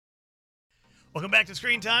Welcome back to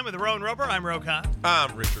Screen Time with Rowan Roper. I'm Ro Khan.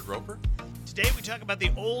 I'm Richard Roper. Today we talk about the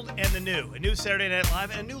old and the new. A new Saturday Night Live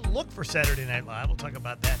and a new look for Saturday Night Live. We'll talk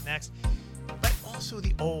about that next. But also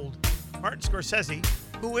the old. Martin Scorsese,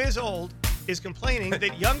 who is old, is complaining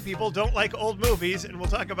that young people don't like old movies, and we'll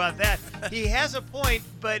talk about that. He has a point,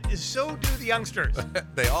 but so do the youngsters.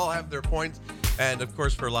 They all have their points. And, of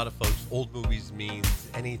course, for a lot of folks, old movies means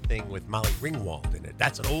anything with Molly Ringwald in it.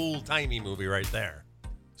 That's an old-timey movie right there.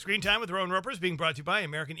 Screen Time with Rowan Roper is being brought to you by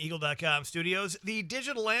AmericanEagle.com Studios. The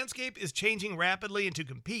digital landscape is changing rapidly, and to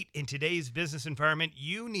compete in today's business environment,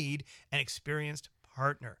 you need an experienced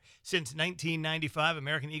partner. Since 1995,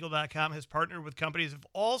 AmericanEagle.com has partnered with companies of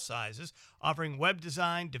all sizes, offering web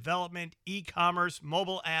design, development, e-commerce,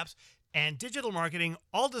 mobile apps, and digital marketing,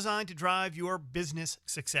 all designed to drive your business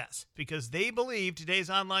success, because they believe today's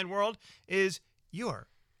online world is your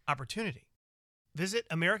opportunity. Visit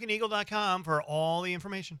AmericanEagle.com for all the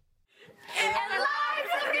information. And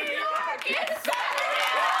live from New York, it's Saturday!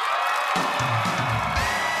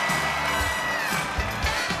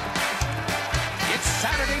 It's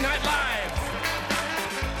Saturday Night Live.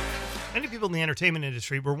 Many people in the entertainment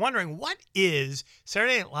industry were wondering, what is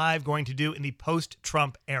Saturday Night Live going to do in the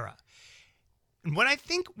post-Trump era? And what I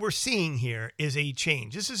think we're seeing here is a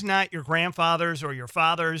change. This is not your grandfather's or your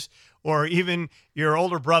father's or even your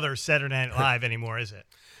older brother's Saturday Night Live anymore, is it?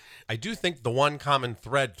 I do think the one common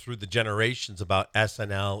thread through the generations about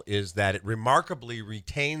SNL is that it remarkably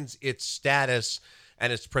retains its status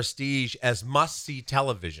and its prestige as must-see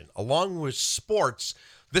television. Along with sports,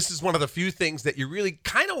 this is one of the few things that you really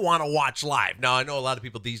kind of want to watch live. Now, I know a lot of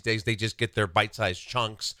people these days, they just get their bite-sized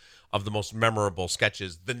chunks of the most memorable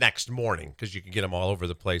sketches the next morning, because you can get them all over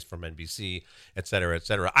the place from NBC, et cetera, et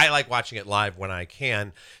cetera. I like watching it live when I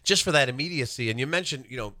can, just for that immediacy. And you mentioned,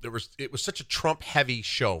 it was such a Trump-heavy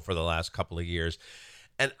show for the last couple of years.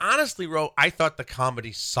 And honestly, Ro, I thought the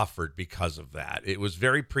comedy suffered because of that. It was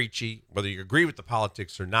very preachy. Whether you agree with the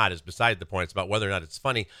politics or not is beside the point. It's about whether or not it's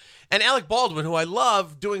funny. And Alec Baldwin, who I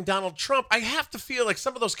love doing Donald Trump, I have to feel like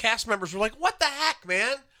some of those cast members were like, what the heck,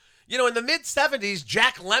 man? You know, in the mid-'70s,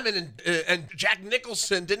 Jack Lemmon and Jack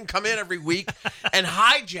Nicholson didn't come in every week and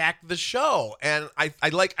hijack the show. And I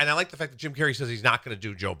like the fact that Jim Carrey says he's not going to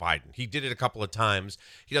do Joe Biden. He did it a couple of times.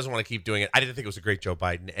 He doesn't want to keep doing it. I didn't think it was a great Joe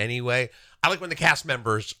Biden anyway. I like when the cast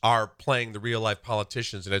members are playing the real-life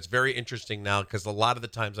politicians, and it's very interesting now because a lot of the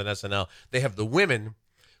times on SNL, they have the women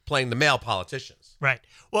playing the male politicians. Right.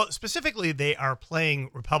 Well, specifically, they are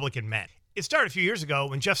playing Republican men. It started a few years ago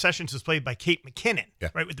when Jeff Sessions was played by Kate McKinnon,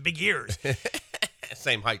 right, with the big ears.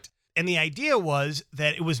 Same height. And the idea was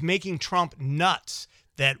that it was making Trump nuts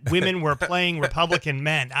that women were playing Republican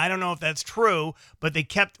men. I don't know if that's true, but they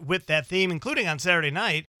kept with that theme, including on Saturday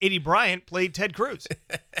night. Eddie Bryant played Ted Cruz.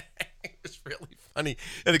 It's really funny.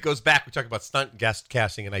 And it goes back. We talk about stunt guest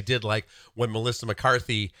casting, and I did like when Melissa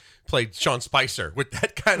McCarthy played Sean Spicer with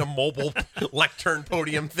that kind of mobile lectern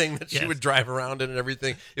podium thing that she would drive around in and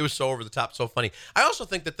everything. It was so over the top, so funny. I also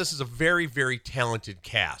think that this is a very, very talented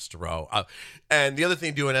cast, Ro. And the other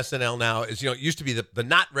thing doing SNL now is, it used to be the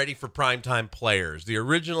not ready for primetime players. The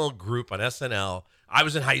original group on SNL, I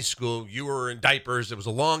was in high school, you were in diapers, it was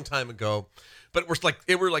a long time ago, but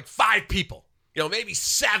it were like 5 people. Maybe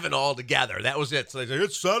 7 altogether. That was it. So they say,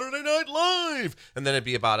 it's Saturday Night Live. And then it'd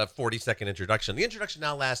be about a 40-second introduction. The introduction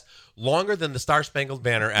now lasts longer than the Star Spangled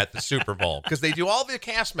Banner at the Super Bowl, because they do all the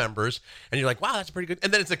cast members, and you're like, wow, that's pretty good.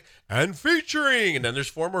 And then it's like, and featuring, and then there's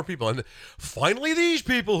 4 more people. And finally, these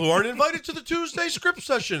people who aren't invited to the Tuesday script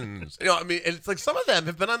sessions. And it's like some of them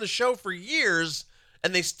have been on the show for years,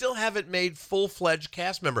 and they still haven't made full-fledged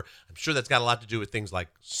cast member. I'm sure that's got a lot to do with things like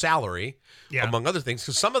salary, among other things.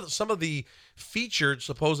 Because some of the featured,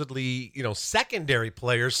 supposedly, secondary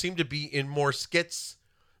players seem to be in more skits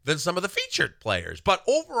than some of the featured players. But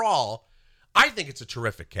overall, I think it's a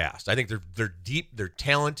terrific cast. I think they're deep, they're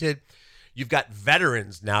talented. You've got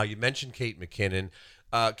veterans now. You mentioned Kate McKinnon.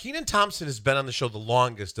 Kenan Thompson has been on the show the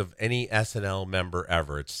longest of any SNL member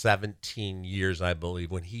ever. It's 17 years, I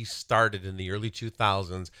believe. When he started in the early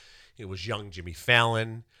 2000s, it was young Jimmy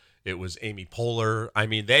Fallon. It was Amy Poehler. I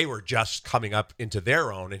mean, they were just coming up into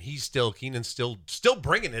their own, and Kenan's still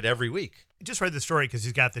bringing it every week. I just read the story because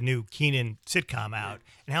he's got the new Kenan sitcom out,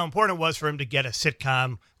 and how important it was for him to get a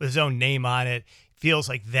sitcom with his own name on it. Feels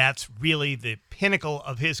like that's really the pinnacle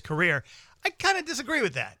of his career. I kind of disagree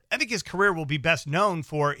with that. I think his career will be best known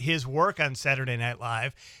for his work on Saturday Night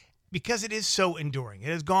Live. because it is so enduring. It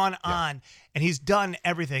has gone on, and he's done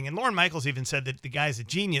everything. And Lorne Michaels even said that the guy's a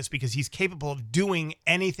genius because he's capable of doing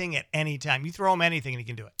anything at any time. You throw him anything, and he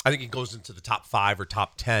can do it. I think he goes into the top 5 or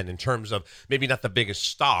top 10 in terms of maybe not the biggest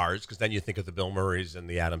stars, because then you think of the Bill Murrays and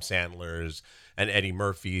the Adam Sandlers and Eddie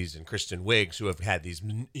Murphys and Kristen Wiggs, who have had these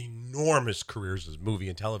enormous careers as movie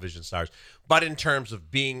and television stars. But in terms of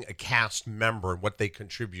being a cast member and what they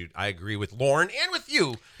contribute, I agree with Lorne and with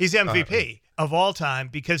you. He's MVP of all time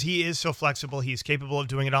because he is so flexible. He's capable of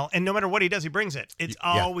doing it all. And no matter what he does, he brings it. It's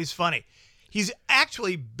always funny. He's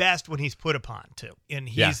actually best when he's put upon, too. And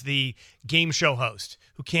he's the game show host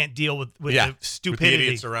who can't deal with the stupidity. With the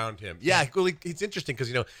idiots around him. Yeah, well, it's interesting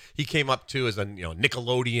because, he came up, too, as a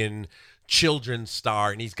Nickelodeon children's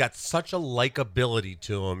star, and he's got such a likability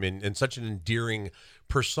to him and such an endearing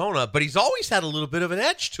persona, but he's always had a little bit of an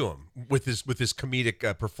edge to him with his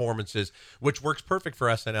comedic performances, which works perfect for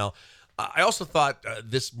SNL. I also thought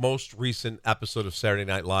this most recent episode of Saturday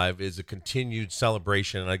Night Live is a continued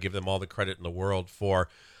celebration, and I give them all the credit in the world for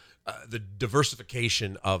the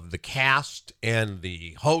diversification of the cast and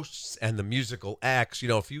the hosts and the musical acts.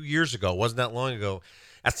 A few years ago, wasn't that long ago,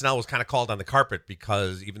 SNL was kind of called on the carpet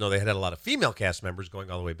because even though they had a lot of female cast members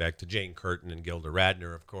going all the way back to Jane Curtin and Gilda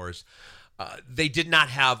Radner, of course, they did not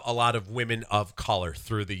have a lot of women of color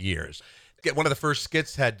through the years. One of the first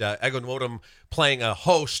skits had Egon Woodham playing a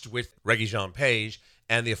host with Regé-Jean Page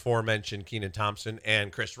and the aforementioned Kenan Thompson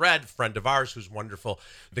and Chris Redd, friend of ours who's wonderful.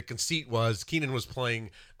 The conceit was Kenan was playing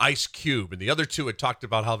Ice Cube, and the other two had talked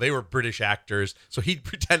about how they were British actors, so he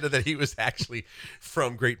pretended that he was actually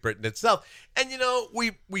from Great Britain itself. And,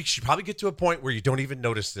 we should probably get to a point where you don't even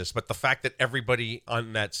notice this, but the fact that everybody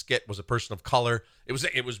on that skit was a person of color,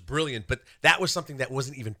 it was brilliant, but that was something that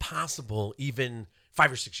wasn't even possible even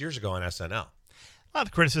 5 or 6 years ago on SNL. A lot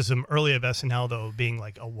of criticism early of SNL, though, being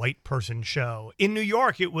like a white person show. In New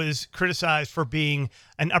York, it was criticized for being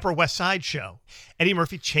an Upper West Side show. Eddie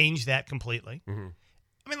Murphy changed that completely. Mm-hmm.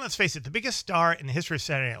 I mean, let's face it, the biggest star in the history of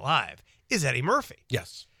Saturday Night Live is Eddie Murphy.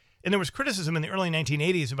 Yes. And there was criticism in the early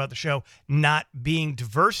 1980s about the show not being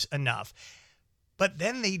diverse enough. But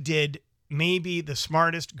then they did maybe the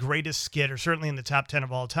smartest, greatest skit, or certainly in the top 10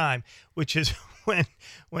 of all time, which is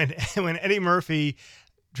when Eddie Murphy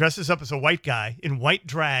dresses up as a white guy in white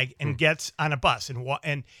drag and gets on a bus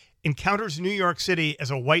and encounters New York City as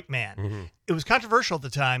a white man. Mm-hmm. It was controversial at the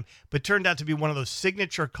time, but turned out to be one of those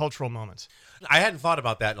signature cultural moments. I hadn't thought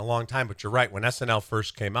about that in a long time, but you're right. When SNL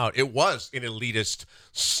first came out, it was an elitist,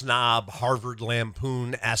 snob, Harvard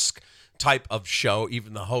Lampoon-esque type of show.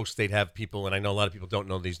 Even the host, they'd have people, and I know a lot of people don't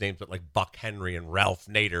know these names, but like Buck Henry and Ralph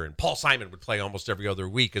Nader and Paul Simon would play almost every other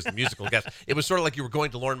week as the musical guest. It was sort of like you were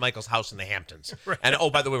going to Lorne Michaels' house in the Hamptons. Right. And,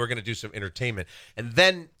 oh, by the way, we're going to do some entertainment. And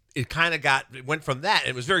then it kind of went from that. And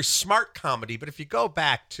it was very smart comedy. But if you go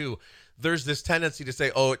back to, there's this tendency to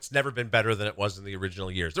say, oh, it's never been better than it was in the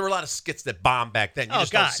original years. There were a lot of skits that bombed back then. You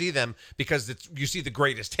just don't see them because you see the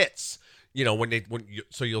greatest hits.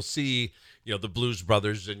 So you'll see, the Blues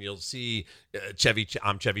Brothers, and you'll see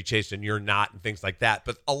I'm Chevy Chase and You're Not, and things like that.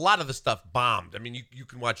 But a lot of the stuff bombed. I mean, you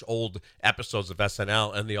can watch old episodes of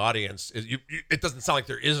SNL, and the audience, it doesn't sound like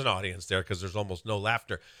there is an audience there because there's almost no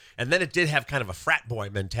laughter. And then it did have kind of a frat boy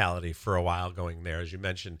mentality for a while going there, as you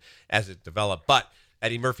mentioned, as it developed. But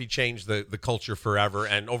Eddie Murphy changed the culture forever.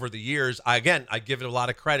 And over the years, I give it a lot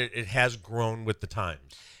of credit. It has grown with the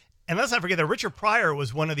times. And let's not forget that Richard Pryor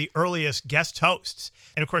was one of the earliest guest hosts.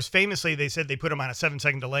 And, of course, famously, they said they put him on a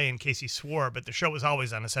 7-second delay in case he swore, but the show was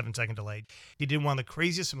always on a 7-second delay. He did one of the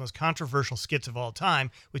craziest and most controversial skits of all time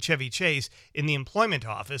with Chevy Chase in the employment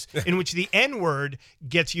office, in which the N-word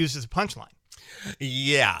gets used as a punchline.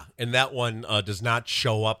 Yeah, and that one does not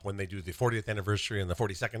show up when they do the 40th anniversary and the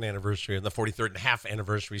 42nd anniversary and the 43rd and a half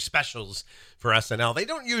anniversary specials for SNL. They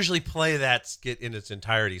don't usually play that skit in its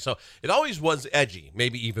entirety. So it always was edgy,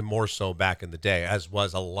 maybe even more so back in the day, as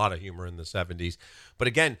was a lot of humor in the 70s. But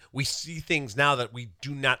again, we see things now that we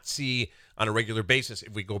do not see on a regular basis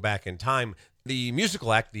if we go back in time. The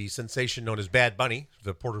musical act, the sensation known as Bad Bunny,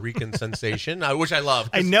 the Puerto Rican sensation, which I love.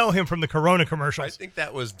 I know him from the Corona commercials. I think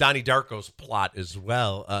that was Donnie Darko's plot as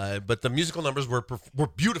well. But the musical numbers were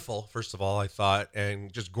beautiful, first of all, I thought,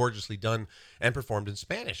 and just gorgeously done and performed in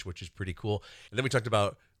Spanish, which is pretty cool. And then we talked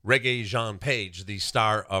about Regé-Jean Page, the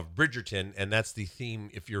star of Bridgerton, and that's the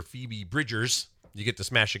theme. If you're Phoebe Bridgers, you get to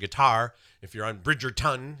smash a guitar. If you're on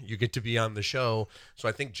Bridgerton, you get to be on the show. So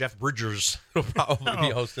I think Jeff Bridgers will probably be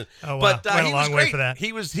hosting. Oh, wow. But went he a long was great. way for that.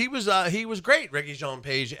 He was great, Regé-Jean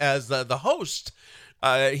Page, as the host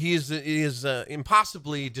He is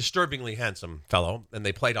impossibly, disturbingly handsome fellow, and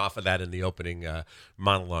they played off of that in the opening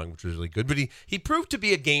monologue, which was really good. But he proved to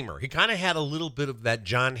be a gamer. He kind of had a little bit of that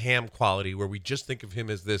John Hamm quality, where we just think of him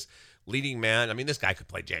as this leading man. I mean, this guy could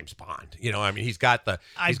play James Bond. He's got the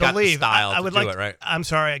got the style to do it, right? I'm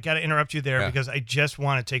sorry, I got to interrupt you there because I just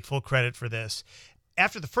want to take full credit for this.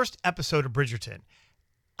 After the first episode of Bridgerton,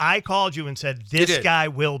 I called you and said, this guy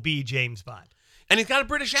will be James Bond. And he's got a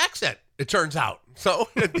British accent, it turns out. So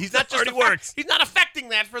he's not just works. He's not affecting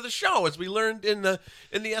that for the show, as we learned in the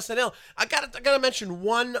SNL. I gotta mention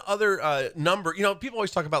one other number. People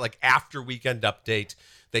always talk about, like, after Weekend Update,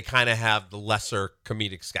 they kind of have the lesser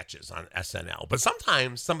comedic sketches on SNL. But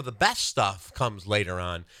sometimes some of the best stuff comes later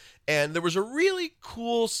on. And there was a really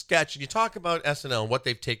cool sketch, and you talk about SNL and what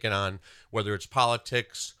they've taken on, whether it's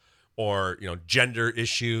politics or gender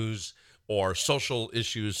issues or social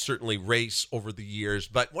issues, certainly race over the years.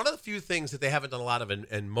 But one of the few things that they haven't done a lot of,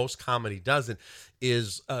 and most comedy doesn't,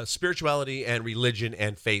 is spirituality and religion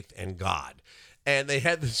and faith and God. And they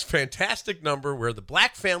had this fantastic number where the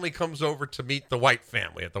black family comes over to meet the white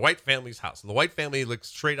family at the white family's house. And the white family looks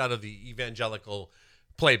straight out of the evangelical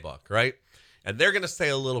playbook, right? And they're going to say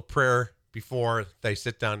a little prayer before they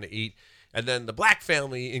sit down to eat. And then the black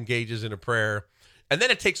family engages in a prayer. And then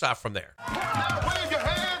it takes off from there. Wave your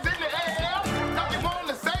hands in the air. Now you want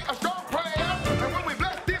to say a short prayer. And when we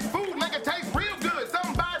bless this food, make it taste real good.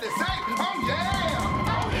 Somebody say, oh yeah.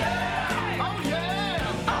 Oh yeah. Oh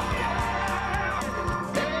yeah. Oh yeah.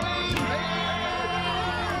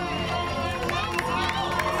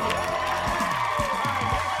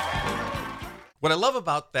 What I love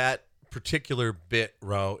about that particular bit,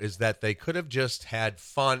 Ro, is that they could have just had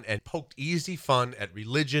fun and poked easy fun at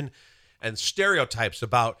religion and stereotypes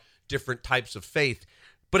about different types of faith.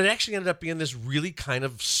 But it actually ended up being this really kind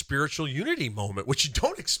of spiritual unity moment, which you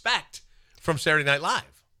don't expect from Saturday Night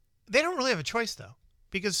Live. They don't really have a choice, though,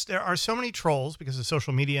 because there are so many trolls because of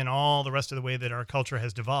social media and all the rest of the way that our culture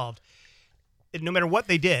has devolved. No matter what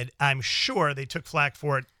they did, I'm sure they took flack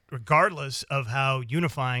for it, regardless of how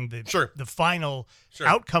unifying the final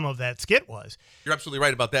outcome of that skit was. You're absolutely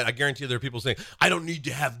right about that. I guarantee you there are people saying, I don't need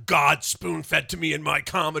to have God spoon-fed to me in my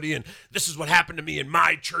comedy, and this is what happened to me in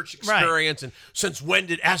my church experience, and since when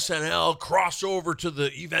did SNL cross over to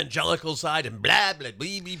the evangelical side, and blah, blah,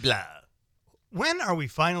 blah, blah, blah. When are we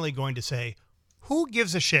finally going to say, who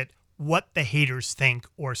gives a shit what the haters think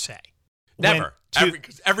or say? Never.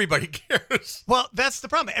 Because everybody cares. Well, that's the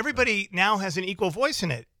problem. Everybody now has an equal voice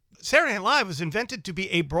in it. Saturday Night Live was invented to be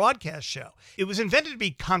a broadcast show. It was invented to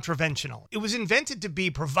be contraventional. It was invented to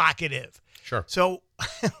be provocative. Sure. So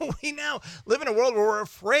we now live in a world where we're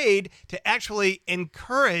afraid to actually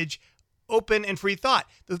encourage open and free thought.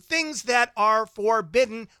 The things that are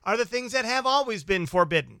forbidden are the things that have always been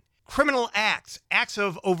forbidden. Criminal acts, acts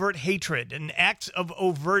of overt hatred, and acts of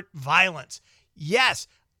overt violence. Yes,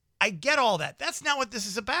 I get all that. That's not what this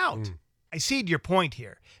is about. I cede your point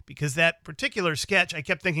here, because that particular sketch, I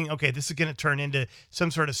kept thinking, okay, this is going to turn into some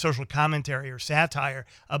sort of social commentary or satire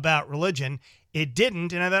about religion. It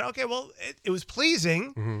didn't, and I thought, okay, well, it was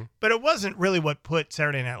pleasing, but it wasn't really what put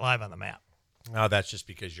Saturday Night Live on the map. Oh, that's just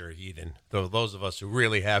because you're a heathen. Those of us who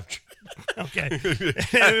really have... Okay,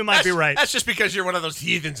 you might be right. That's just because you're one of those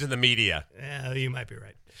heathens in the media. Yeah, you might be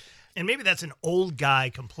right. And maybe that's an old guy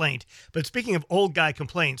complaint. But speaking of old guy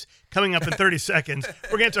complaints, coming up in 30 seconds,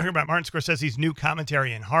 we're going to talk about Martin Scorsese's new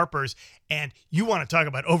commentary in Harper's. And you want to talk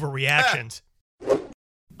about overreactions.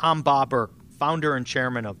 I'm Bob Burke, founder and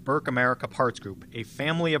chairman of Burke America Parts Group, a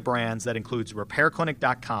family of brands that includes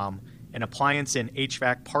RepairClinic.com, an appliance and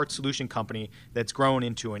HVAC parts solution company that's grown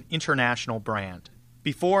into an international brand.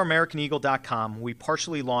 Before AmericanEagle.com, we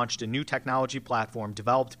partially launched a new technology platform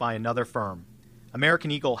developed by another firm.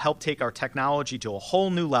 American Eagle helped take our technology to a whole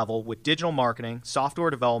new level with digital marketing, software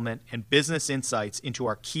development, and business insights into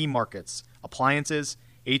our key markets, appliances,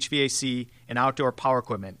 HVAC, and outdoor power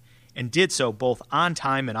equipment, and did so both on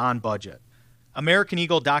time and on budget.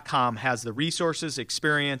 AmericanEagle.com has the resources,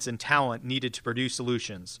 experience, and talent needed to produce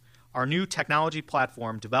solutions. Our new technology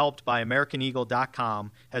platform, developed by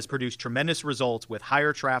AmericanEagle.com, has produced tremendous results with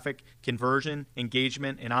higher traffic, conversion,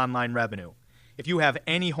 engagement, and online revenue. If you have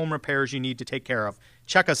any home repairs you need to take care of,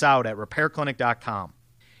 check us out at RepairClinic.com.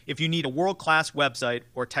 If you need a world-class website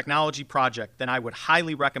or technology project, then I would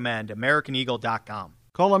highly recommend AmericanEagle.com.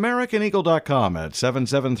 Call AmericanEagle.com at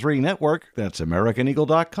 773-NETWORK. That's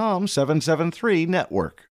AmericanEagle.com,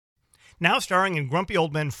 773-NETWORK. Now starring in Grumpy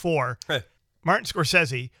Old Men 4, Martin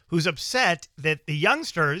Scorsese, who's upset that the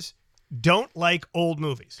youngsters don't like old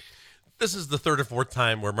movies. This is the third or fourth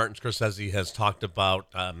time where Martin Scorsese has talked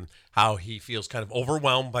about how he feels kind of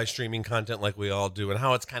overwhelmed by streaming content like we all do, and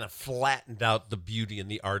how it's kind of flattened out the beauty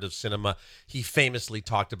and the art of cinema. He famously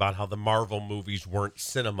talked about how the Marvel movies weren't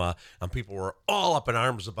cinema, and people were all up in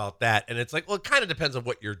arms about that. And it's like, well, it kind of depends on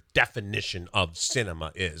what your definition of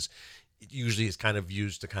cinema is. It usually is kind of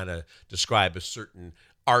used to kind of describe a certain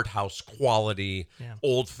art house quality,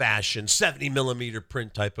 old-fashioned 70 millimeter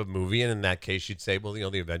print type of movie. And in that case, you'd say, well,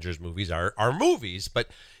 the Avengers movies are movies. But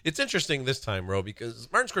it's interesting this time, Ro, because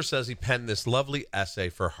Martin Scorsese penned this lovely essay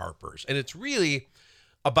for Harper's. And it's really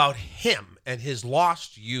about him and his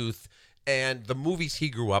lost youth and the movies he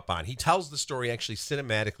grew up on. He tells the story actually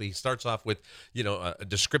cinematically. He starts off with, a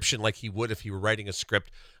description like he would if he were writing a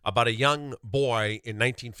script about a young boy in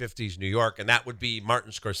 1950s New York, and that would be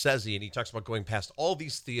Martin Scorsese. And he talks about going past all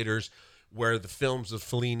these theaters where the films of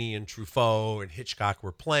Fellini and Truffaut and Hitchcock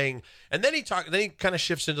were playing. And then he kind of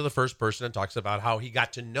shifts into the first person and talks about how he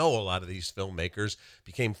got to know a lot of these filmmakers,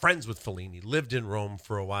 became friends with Fellini, lived in Rome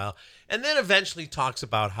for a while, and then eventually talks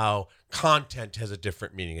about how content has a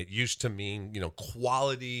different meaning. It used to mean,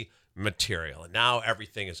 quality material, and now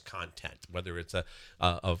everything is content, whether it's a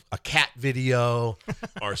cat video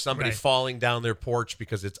or somebody falling down their porch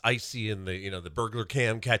because it's icy and the burglar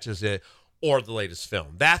cam catches it, or the latest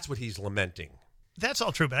film. That's what he's lamenting. That's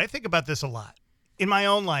all true, but I think about this a lot. In my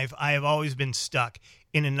own life, I have always been stuck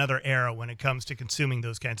in another era when it comes to consuming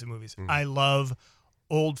those kinds of movies. I love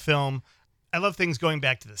old film. I love things going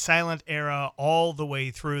back to the silent era all the way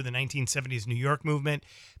through the 1970s New York movement,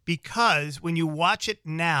 because when you watch it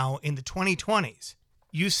now in the 2020s,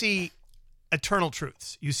 you see eternal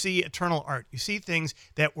truths. You see eternal art. You see things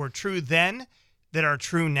that were true then that are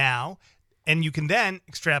true now. And you can then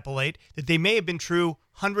extrapolate that they may have been true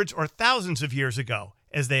hundreds or thousands of years ago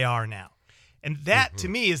as they are now. And that, to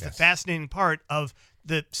me, is the fascinating part of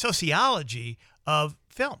the sociology of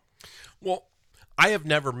film. Well, I have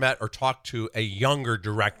never met or talked to a younger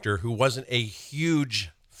director who wasn't a huge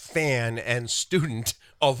fan and student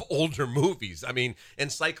of older movies. I mean,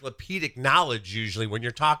 encyclopedic knowledge usually when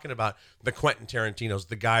you're talking about the Quentin Tarantinos,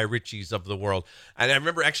 the Guy Ritchies of the world. And I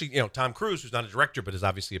remember actually, Tom Cruise, who's not a director, but is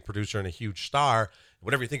obviously a producer and a huge star.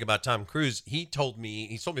 Whatever you think about Tom Cruise, he's told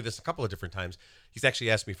me this a couple of different times. He's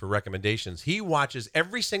actually asked me for recommendations. He watches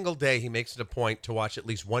every single day. He makes it a point to watch at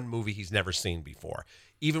least one movie he's never seen before.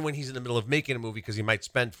 Even when he's in the middle of making a movie, because he might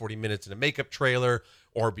spend 40 minutes in a makeup trailer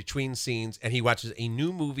or between scenes, and he watches a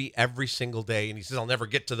new movie every single day. And he says, I'll never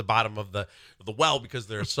get to the bottom of the well because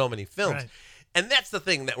there are so many films. Right. And that's the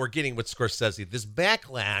thing that we're getting with Scorsese, this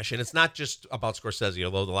backlash. And it's not just about Scorsese,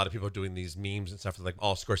 although a lot of people are doing these memes and stuff like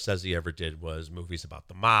all Scorsese ever did was movies about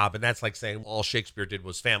the mob. And that's like saying all Shakespeare did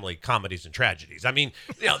was family comedies and tragedies. I mean,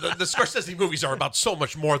 the Scorsese movies are about so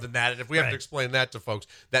much more than that. And if we have to explain that to folks,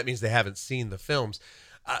 that means they haven't seen the films.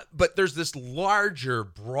 But there's this larger,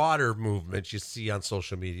 broader movement you see on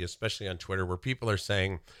social media, especially on Twitter, where people are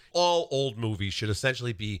saying all old movies should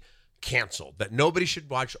essentially be canceled, that nobody should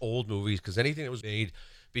watch old movies because anything that was made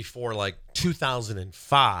before like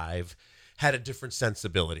 2005 had a different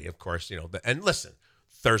sensibility, of course, and listen,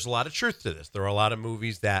 there's a lot of truth to this. There are a lot of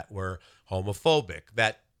movies that were homophobic,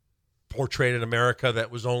 that portrayed an America that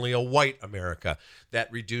was only a white America,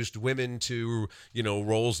 that reduced women to,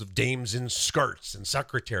 roles of dames in skirts and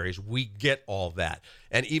secretaries. We get all that.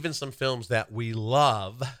 And even some films that we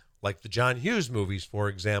love, like the John Hughes movies, for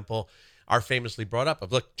example, are famously brought up.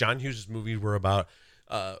 Look, John Hughes' movies were about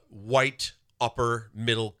white, upper,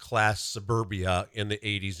 middle class suburbia in the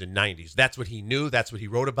 80s and 90s. That's what he knew. That's what he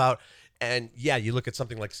wrote about. And yeah, you look at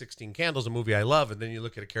something like 16 Candles, a movie I love, and then you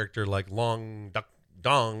look at a character like Long Duck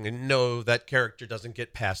Dong and no, that character doesn't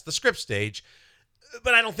get past the script stage.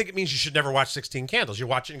 But I don't think it means you should never watch 16 Candles. You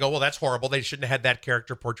watch it and go, well, that's horrible. They shouldn't have had that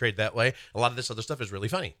character portrayed that way. A lot of this other stuff is really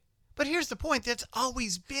funny. But here's the point. That's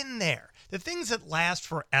always been there. The things that last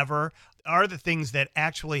forever are the things that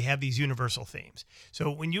actually have these universal themes. So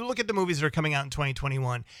when you look at the movies that are coming out in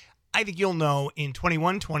 2021, I think you'll know in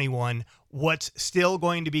 2121 what's still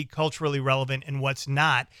going to be culturally relevant and what's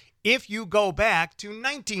not if you go back to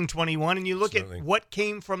 1921 and you look at what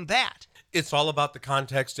came from that. It's all about the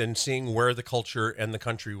context and seeing where the culture and the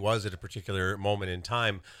country was at a particular moment in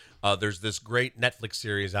time. There's this great Netflix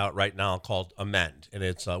series out right now called Amend, and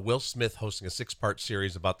it's Will Smith hosting a 6-part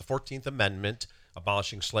series about the 14th Amendment,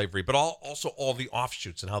 abolishing slavery, but also all the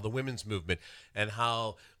offshoots and how the women's movement and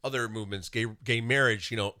how other movements, gay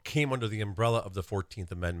marriage, came under the umbrella of the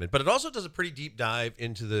 14th Amendment. But it also does a pretty deep dive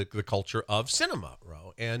into the culture of cinema,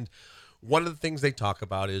 Ro. And one of the things they talk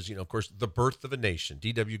about is, of course, The Birth of a Nation,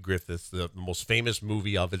 D.W. Griffith, the most famous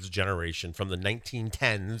movie of its generation from the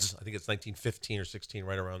 1910s. I think it's 1915 or 16,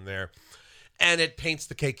 right around there. And it paints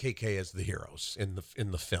the KKK as the heroes in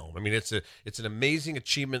the film. I mean, it's an amazing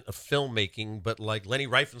achievement of filmmaking. But like Leni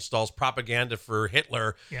Riefenstahl's propaganda for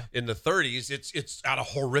Hitler in the 30s, it's got a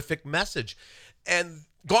horrific message. And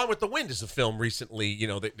Gone with the Wind is a film recently.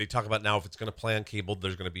 They talk about now if it's going to play on cable,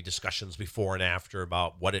 there's going to be discussions before and after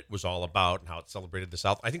about what it was all about and how it celebrated the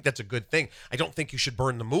South. I think that's a good thing. I don't think you should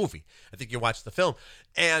burn the movie. I think you watch the film.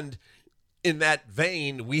 And in that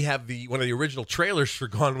vein, we have one of the original trailers for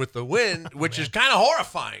Gone with the Wind, which is kind of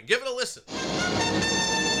horrifying. Give it a listen.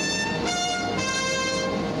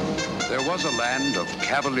 There was a land of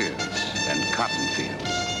cavaliers and cotton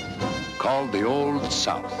fields called the Old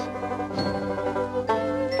South.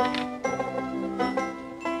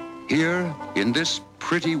 Here, in this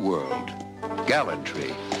pretty world,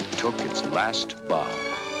 gallantry took its last bow.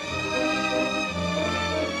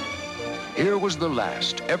 Here was the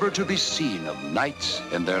last ever to be seen of knights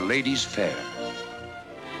and their ladies fair,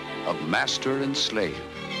 of master and slave.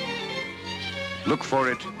 Look for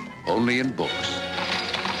it only in books,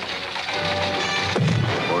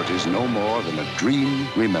 for it is no more than a dream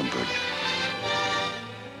remembered.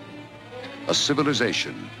 A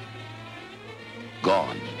civilization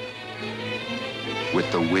gone with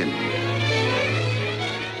the wind.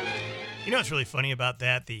 You know what's really funny about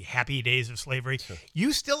that? The happy days of slavery.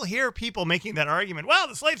 You still hear people making that argument. Well,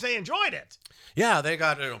 the slaves, they enjoyed it. Yeah, they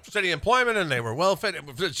got steady employment and they were well fed.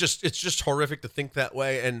 It's just horrific to think that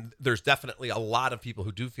way. And there's definitely a lot of people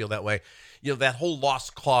who do feel that way. That whole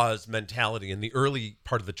lost cause mentality in the early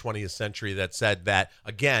part of the 20th century that said that,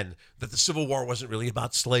 again, that the Civil War wasn't really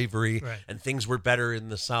about slavery and things were better in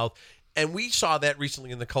the South. And we saw that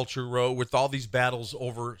recently in the Culture Row with all these battles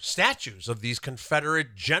over statues of these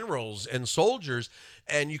Confederate generals and soldiers.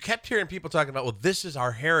 And you kept hearing people talking about, well, this is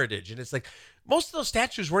our heritage. And it's like, most of those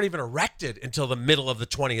statues weren't even erected until the middle of the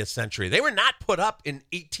 20th century. They were not put up in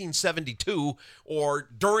 1872 or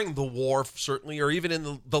during the war, certainly, or even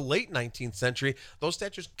in the late 19th century. Those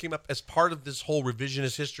statues came up as part of this whole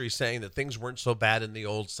revisionist history saying that things weren't so bad in the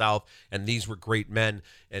Old South and these were great men.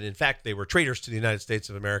 And in fact, they were traitors to the United States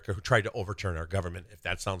of America who tried to overturn our government. If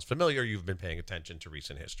that sounds familiar, you've been paying attention to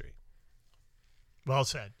recent history. Well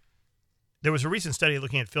said. There was a recent study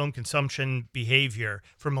looking at film consumption behavior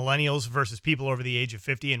for millennials versus people over the age of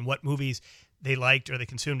 50 and what movies they liked or they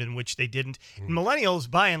consumed and which they didn't. Millennials,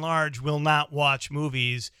 by and large, will not watch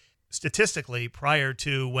movies statistically prior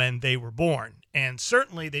to when they were born. And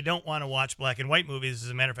certainly they don't want to watch black and white movies. As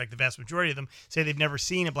a matter of fact, the vast majority of them say they've never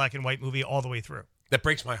seen a black and white movie all the way through. That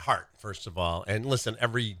breaks my heart, first of all. And listen,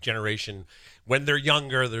 every generation, when they're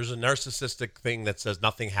younger, there's a narcissistic thing that says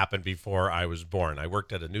nothing happened before I was born. I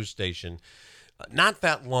worked at a news station not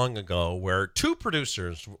that long ago where two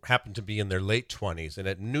producers happened to be in their late 20s. And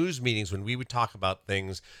at news meetings, when we would talk about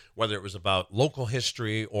things, whether it was about local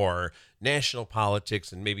history or national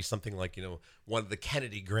politics, and maybe something like, one of the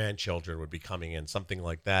Kennedy grandchildren would be coming in, something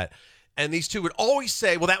like that. And these two would always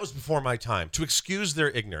say, well, that was before my time, to excuse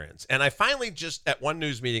their ignorance. And I finally just, at one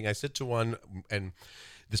news meeting, I said to one, and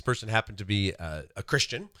this person happened to be a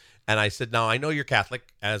Christian. And I said, now, I know you're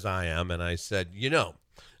Catholic, as I am. And I said,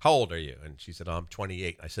 how old are you? And she said, I'm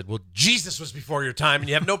 28. I said, well, Jesus was before your time, and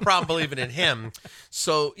you have no problem believing in him.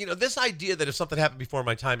 So, this idea that if something happened before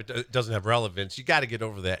my time, it doesn't have relevance, you got to get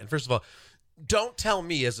over that. And first of all, don't tell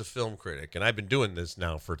me as a film critic, and I've been doing this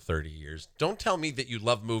now for 30 years, don't tell me that you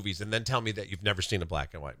love movies and then tell me that you've never seen a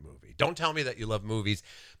black and white movie. Don't tell me that you love movies,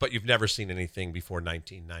 but you've never seen anything before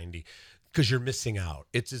 1990, because you're missing out.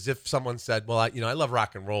 It's as if someone said, well, I love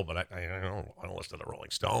rock and roll, but I don't listen to the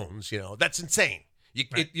Rolling Stones. That's insane.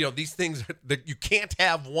 These things that you can't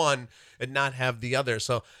have one and not have the other.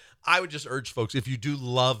 So I would just urge folks, if you do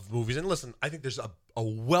love movies, and listen, I think there's a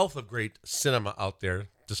wealth of great cinema out there,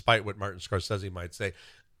 despite what Martin Scorsese might say,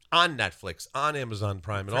 on Netflix, on Amazon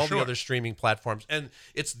Prime, and all the other streaming platforms. And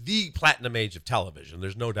it's the platinum age of television.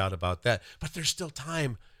 There's no doubt about that. But there's still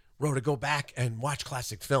time, Ro, to go back and watch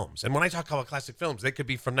classic films. And when I talk about classic films, they could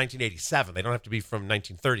be from 1987. They don't have to be from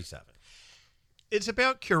 1937. It's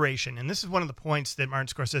about curation, and this is one of the points that Martin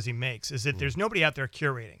Scorsese makes, is that there's nobody out there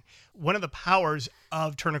curating. One of the powers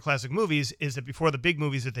of Turner Classic Movies is that before the big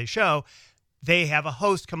movies that they show, they have a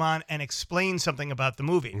host come on and explain something about the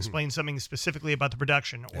movie, explain something specifically about the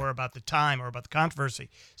production or about the time or about the controversy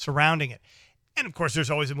surrounding it. And of course, there's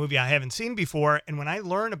always a movie I haven't seen before. And when I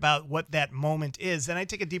learn about what that moment is, then I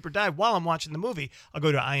take a deeper dive while I'm watching the movie. I'll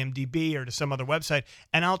go to IMDb or to some other website,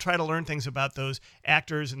 and I'll try to learn things about those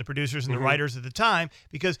actors and the producers and the writers at the time,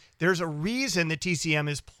 because there's a reason that TCM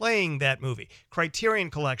is playing that movie. Criterion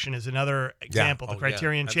Collection is another example, the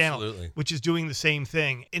Criterion Channel, absolutely. which is doing the same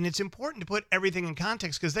thing. And it's important to put everything in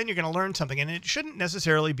context, because then you're going to learn something. And it shouldn't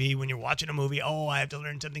necessarily be when you're watching a movie, oh, I have to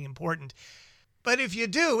learn something important. But if you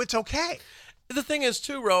do, it's okay. The thing is,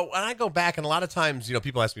 too, Ro, when I go back, and a lot of times,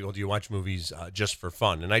 people ask me, well, do you watch movies just for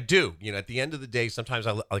fun? And I do. At the end of the day, sometimes,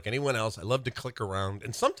 like anyone else, I love to click around.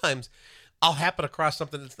 And sometimes I'll happen across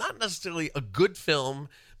something that's not necessarily a good film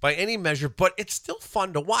by any measure, but it's still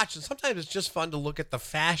fun to watch. And sometimes it's just fun to look at the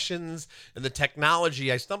fashions and the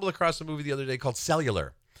technology. I stumbled across a movie the other day called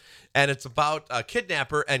Cellular. And it's about a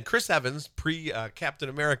kidnapper, and Chris Evans, pre-Captain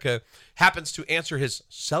America, happens to answer his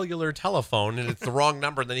cellular telephone, and it's the wrong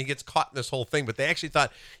number, and then he gets caught in this whole thing. But they actually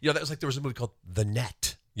thought, that was like there was a movie called The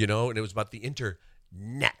Net, and it was about the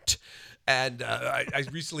internet. And I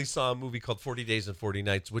recently saw a movie called 40 Days and 40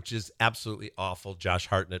 Nights, which is absolutely awful. Josh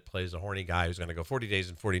Hartnett plays a horny guy who's going to go 40 days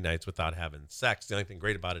and 40 nights without having sex. The only thing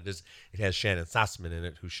great about it is it has Shannon Sussman in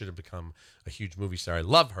it, who should have become a huge movie star. I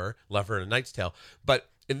love her in A Knight's Tale. But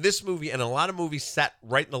in this movie, and a lot of movies set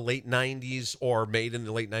right in the late 90s or made in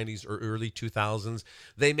the late 90s or early 2000s,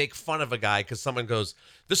 they make fun of a guy because someone goes,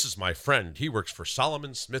 this is my friend. He works for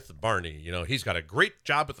Solomon Smith Barney. He's got a great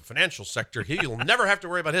job at the financial sector. He'll never have to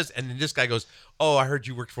worry about his. And then this guy goes, oh, I heard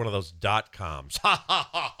you worked for one of those .coms. Ha, ha,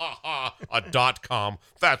 ha, ha, ha. A .com.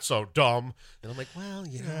 That's so dumb. And I'm like, well,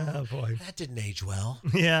 Oh, boy. that didn't age well.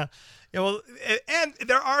 Yeah. Yeah, well, and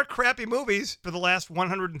there are crappy movies for the last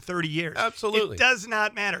 130 years. Absolutely. It does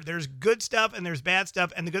not matter. There's good stuff and there's bad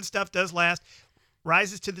stuff, and the good stuff does last,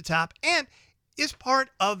 rises to the top, and is part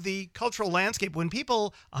of the cultural landscape. When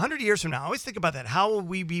people, 100 years from now, always think about that. How will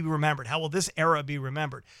we be remembered? How will this era be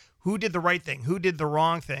remembered? Who did the right thing? Who did the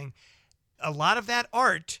wrong thing? A lot of that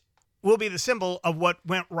art will be the symbol of what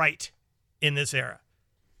went right in this era.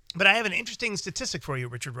 But I have an interesting statistic for you,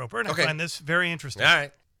 Richard Roper, and I find this very interesting. All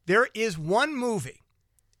right. There is one movie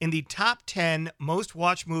in the top 10 most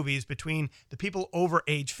watched movies between the people over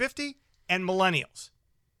age 50 and millennials.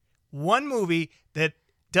 One movie that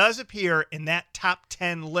does appear in that top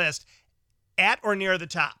 10 list at or near the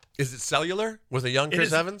top. Is it Cellular with a young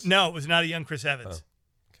Chris Evans? No, it was not a young Chris Evans.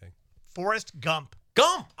 Oh, okay. Forrest Gump.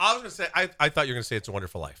 Gump. I was going to say, I thought you were going to say It's a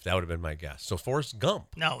Wonderful Life. That would have been my guess. So Forrest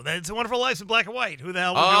Gump. No, It's a Wonderful Life in black and white. Who the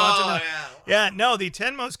hell would be watching that? Yeah, no, the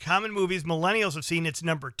 10 most common movies millennials have seen, it's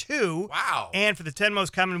number 2. Wow. And for the 10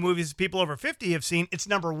 most common movies people over 50 have seen, it's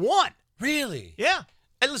number 1. Really? Yeah.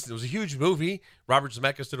 And listen, it was a huge movie. Robert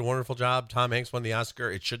Zemeckis did a wonderful job. Tom Hanks won the Oscar.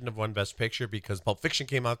 It shouldn't have won Best Picture because Pulp Fiction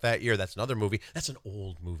came out that year. That's another movie. That's an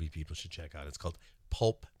old movie people should check out. It's called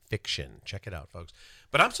Pulp Fiction. Check it out, folks.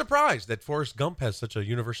 But I'm surprised that Forrest Gump has such a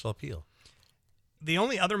universal appeal. The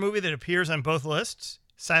only other movie that appears on both lists,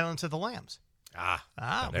 Silence of the Lambs.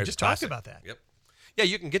 We just talked about that. Yep. Yeah,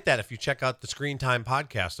 you can get that if you check out the Screen Time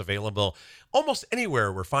podcast, available almost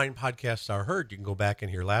anywhere where fine podcasts are heard. You can go back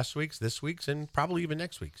and hear last week's, this week's, and probably even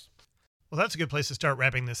next week's. Well, that's a good place to start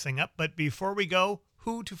wrapping this thing up. But before we go,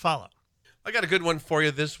 who to follow? I got a good one for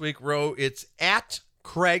you this week, Ro. It's at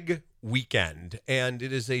Craig Weekend, and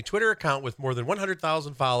it is a Twitter account with more than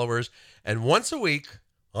 100,000 followers. And once a week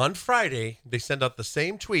on Friday, they send out the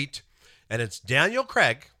same tweet, and it's Daniel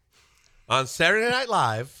Craig on Saturday Night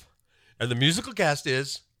Live, and the musical guest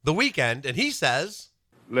is The Weeknd, and he says,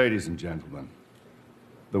 ladies and gentlemen,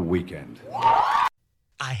 The Weeknd.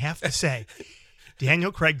 I have to say,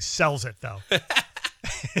 Daniel Craig sells it, though.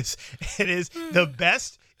 It is the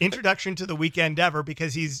best introduction to The Weeknd ever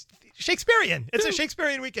because he's Shakespearean. It's a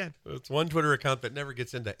Shakespearean weekend. It's one Twitter account that never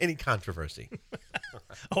gets into any controversy.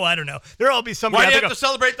 Oh, I don't know. There'll all be somebody. Why do you have to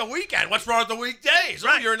celebrate the weekend? What's wrong with the weekdays?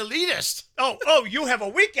 Right. Oh, you're an elitist. Oh, you have a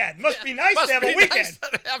weekend. Must be nice to have a weekend. Nice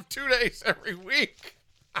to have 2 days every week.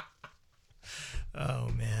 Oh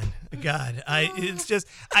man, God!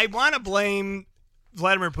 I want to blame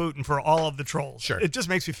Vladimir Putin for all of the trolls. Sure. It just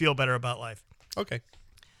makes me feel better about life. Okay.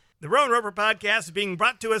 The Rowan Roper Podcast is being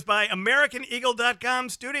brought to us by AmericanEagle.com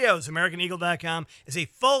Studios. AmericanEagle.com is a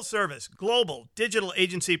full-service, global digital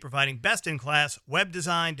agency providing best-in-class web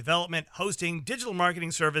design, development, hosting, digital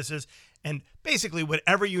marketing services, and basically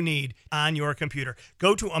whatever you need on your computer.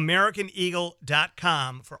 Go to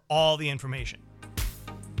AmericanEagle.com for all the information.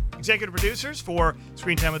 Executive producers for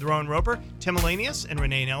Screen Time with Rowan Roper, Tim Elanius and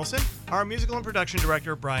Renee Nelson. Our musical and production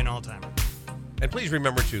director, Brian Altheimer. And please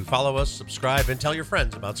remember to follow us, subscribe, and tell your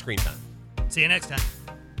friends about Screen Time. See you next time.